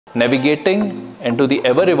Navigating into the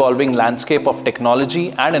ever-evolving landscape of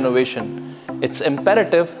technology and innovation, it's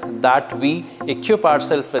imperative that we equip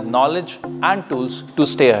ourselves with knowledge and tools to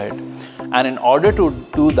stay ahead. And in order to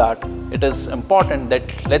do that, it is important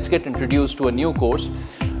that let's get introduced to a new course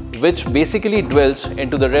which basically dwells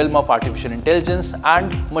into the realm of artificial intelligence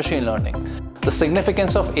and machine learning. The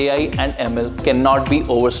significance of AI and ML cannot be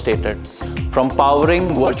overstated. From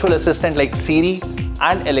powering virtual assistants like Siri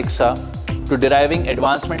and Alexa to deriving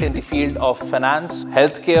advancement in the field of finance,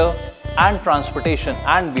 healthcare, and transportation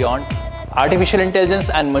and beyond, artificial intelligence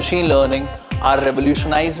and machine learning are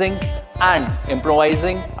revolutionizing and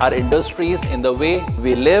improvising our industries in the way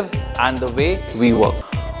we live and the way we work.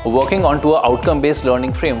 Working onto an outcome-based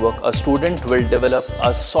learning framework, a student will develop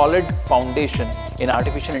a solid foundation in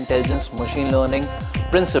artificial intelligence, machine learning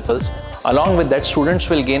principles. Along with that, students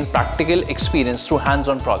will gain practical experience through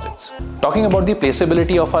hands-on projects. Talking about the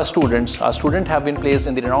placeability of our students have been placed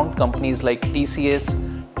in the renowned companies like TCS,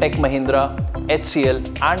 Tech Mahindra, HCL,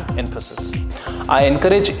 and Infosys. I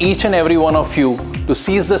encourage each and every one of you to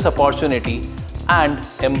seize this opportunity and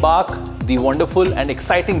embark the wonderful and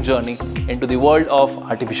exciting journey into the world of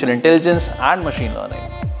artificial intelligence and machine learning.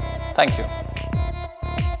 Thank you.